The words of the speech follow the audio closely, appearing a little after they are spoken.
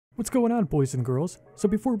What's going on, boys and girls? So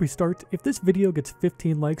before we start, if this video gets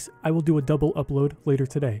 15 likes, I will do a double upload later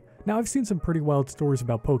today. Now, I've seen some pretty wild stories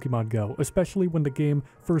about Pokemon Go, especially when the game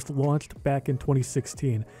first launched back in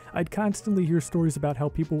 2016. I'd constantly hear stories about how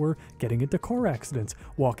people were getting into car accidents,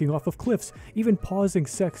 walking off of cliffs, even pausing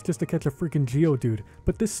sex just to catch a freaking Geodude.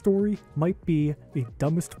 But this story might be the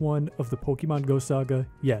dumbest one of the Pokemon Go saga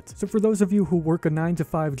yet. So for those of you who work a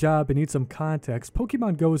 9-to-5 job and need some context,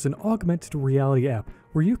 Pokemon Go is an augmented reality app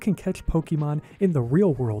where you can catch Pokemon in the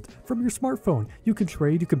real world from your smartphone. You can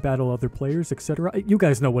trade, you can battle other players, etc. You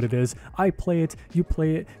guys know what it is. I play it, you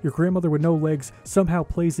play it, your grandmother with no legs somehow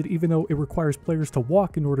plays it even though it requires players to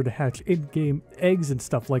walk in order to hatch in-game eggs and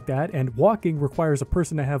stuff like that, and walking requires a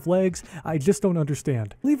person to have legs. I just don't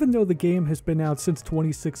understand. Even though the game has been out since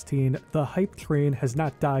 2016, the hype train has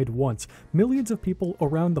not died once. Millions of people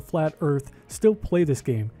around the flat earth still play this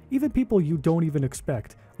game, even people you don't even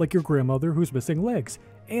expect, like your grandmother who's missing legs,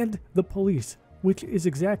 and the police, which is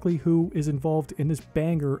exactly who is involved in this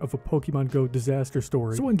banger of a Pokemon Go disaster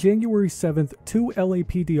story. So on January 7th, 2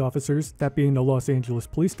 LAPD officers, that being the Los Angeles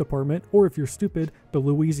Police Department, or if you're stupid, the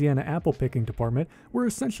Louisiana Apple Picking Department, were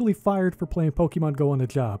essentially fired for playing Pokemon Go on the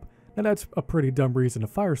job. Now that's a pretty dumb reason to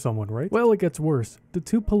fire someone, right? Well, it gets worse. The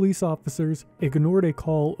 2 police officers ignored a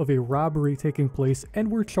call of a robbery taking place and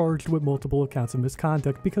were charged with multiple accounts of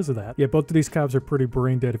misconduct because of that. Yeah, both of these cops are pretty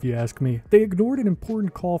brain dead if you ask me. They ignored an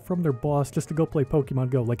important call from their boss just to go play Pokemon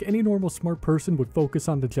Go. Like any normal smart person would focus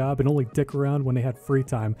on the job and only dick around when they had free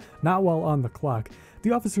time, not while on the clock.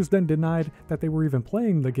 The officers then denied that they were even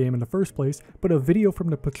playing the game in the first place, but a video from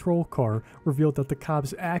the patrol car revealed that the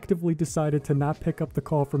cops actively decided to not pick up the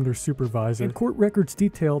call from their supervisor. And court records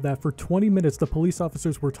detail that for 20 minutes the police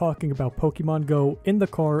officers were talking about Pokemon Go in the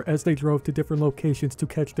car as they drove to different locations to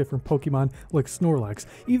catch different Pokemon like Snorlax.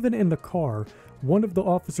 Even in the car, one of the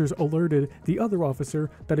officers alerted the other officer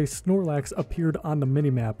that a Snorlax appeared on the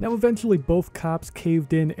minimap. Now eventually both cops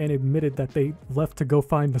caved in and admitted that they left to go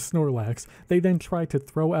find the Snorlax. They then tried to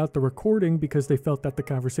throw out the recording because they felt that the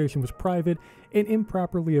conversation was private and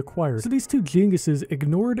improperly acquired. So these 2 geniuses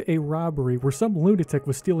ignored a robbery where some lunatic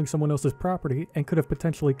was stealing someone else's property and could have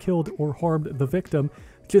potentially killed or harmed the victim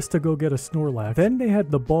just to go get a Snorlax. Then they had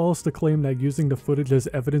the balls to claim that using the footage as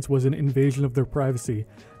evidence was an invasion of their privacy.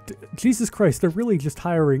 Jesus Christ, they're really just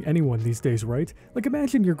hiring anyone these days, right? Like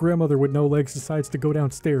imagine your grandmother with no legs decides to go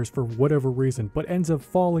downstairs for whatever reason, but ends up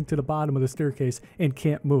falling to the bottom of the staircase and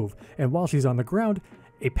can't move. And while she's on the ground,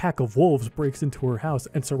 a pack of wolves breaks into her house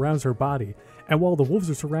and surrounds her body. And while the wolves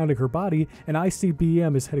are surrounding her body, an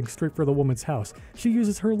ICBM is heading straight for the woman's house. She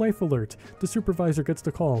uses her life alert. The supervisor gets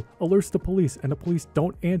the call, alerts the police, and the police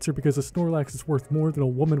don't answer because a Snorlax is worth more than a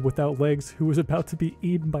woman without legs who is about to be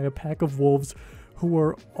eaten by a pack of wolves who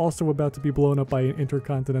are also about to be blown up by an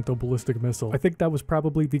intercontinental ballistic missile. I think that was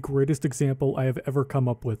probably the greatest example I have ever come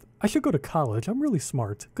up with. I should go to college. I'm really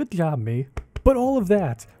smart. Good job, me. But all of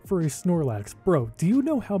that for a Snorlax. Bro, do you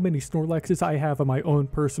know how many Snorlaxes I have on my own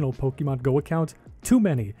personal Pokemon Go account? Too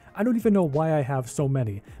many. I don't even know why I have so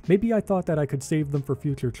many. Maybe I thought that I could save them for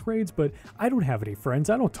future trades, but I don't have any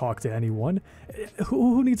friends. I don't talk to anyone.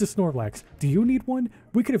 Who needs a Snorlax? Do you need one?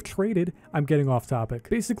 We could have traded. I'm getting off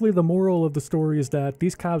topic. Basically, the moral of the story is that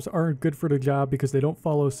these cops aren't good for the job because they don't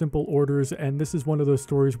follow simple orders, and this is one of those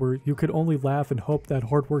stories where you could only laugh and hope that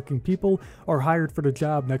hardworking people are hired for the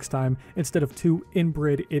job next time instead of 2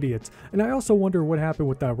 inbred idiots. And I also wonder what happened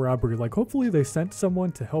with that robbery. Like, hopefully they sent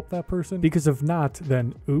someone to help that person, because if not,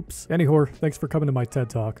 then oops. Anyhow, thanks for coming to my TED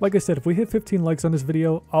Talk. Like I said, if we hit 15 likes on this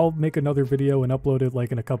video, I'll make another video and upload it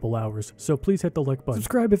like in a couple hours. So please hit the like button.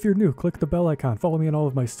 Subscribe if you're new, click the bell icon, follow me on all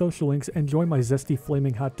of my social links, and join my zesty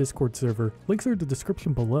flaming hot Discord server. Links are in the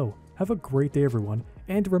description below. Have a great day, everyone.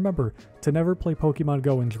 And remember to never play Pokemon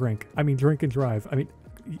Go and drink. I mean, drink and drive. I mean,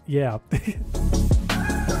 yeah.